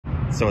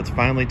So it's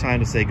finally time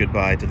to say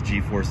goodbye to the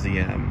G-Force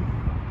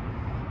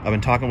ZM. I've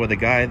been talking with a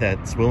guy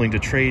that's willing to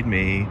trade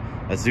me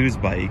a Zeus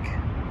bike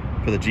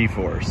for the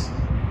G-Force.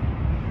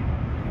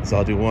 So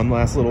I'll do one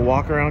last little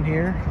walk around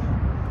here.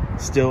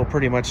 Still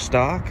pretty much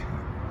stock.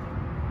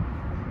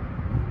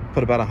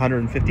 Put about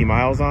 150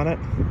 miles on it.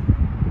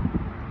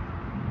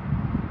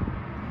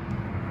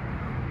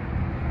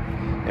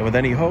 And with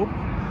any hope,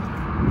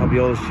 I'll be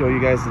able to show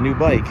you guys the new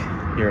bike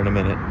here in a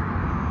minute.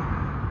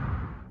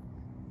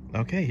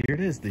 Okay, here it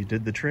is. They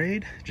did the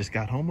trade. Just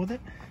got home with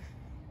it.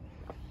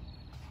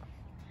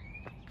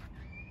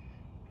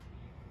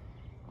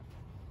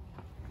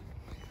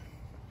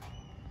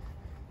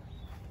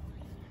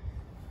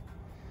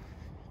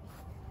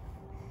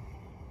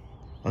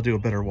 I'll do a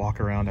better walk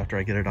around after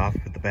I get it off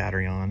with the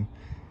battery on.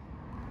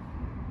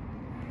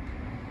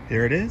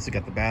 Here it is. I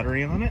got the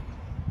battery on it.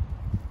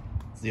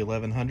 It's the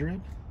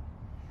 1100.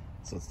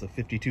 So it's the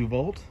 52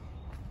 volt.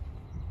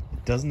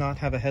 It does not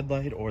have a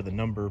headlight or the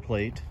number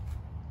plate.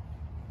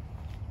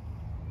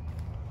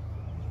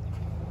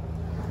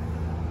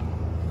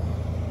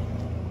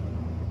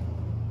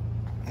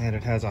 And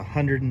it has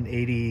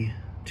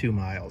 182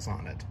 miles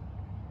on it.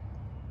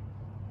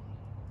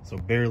 So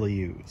barely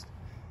used.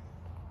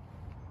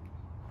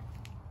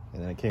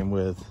 And then it came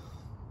with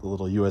the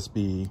little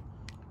USB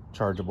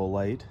chargeable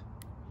light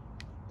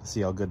to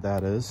see how good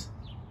that is.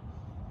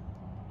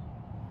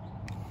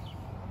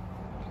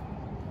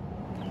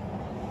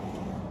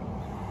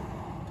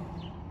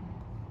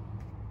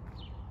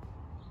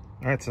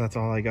 Alright, so that's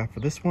all I got for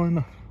this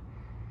one.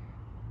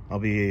 I'll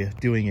be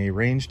doing a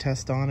range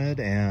test on it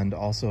and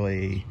also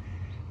a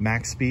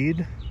max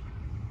speed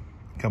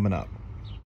coming up.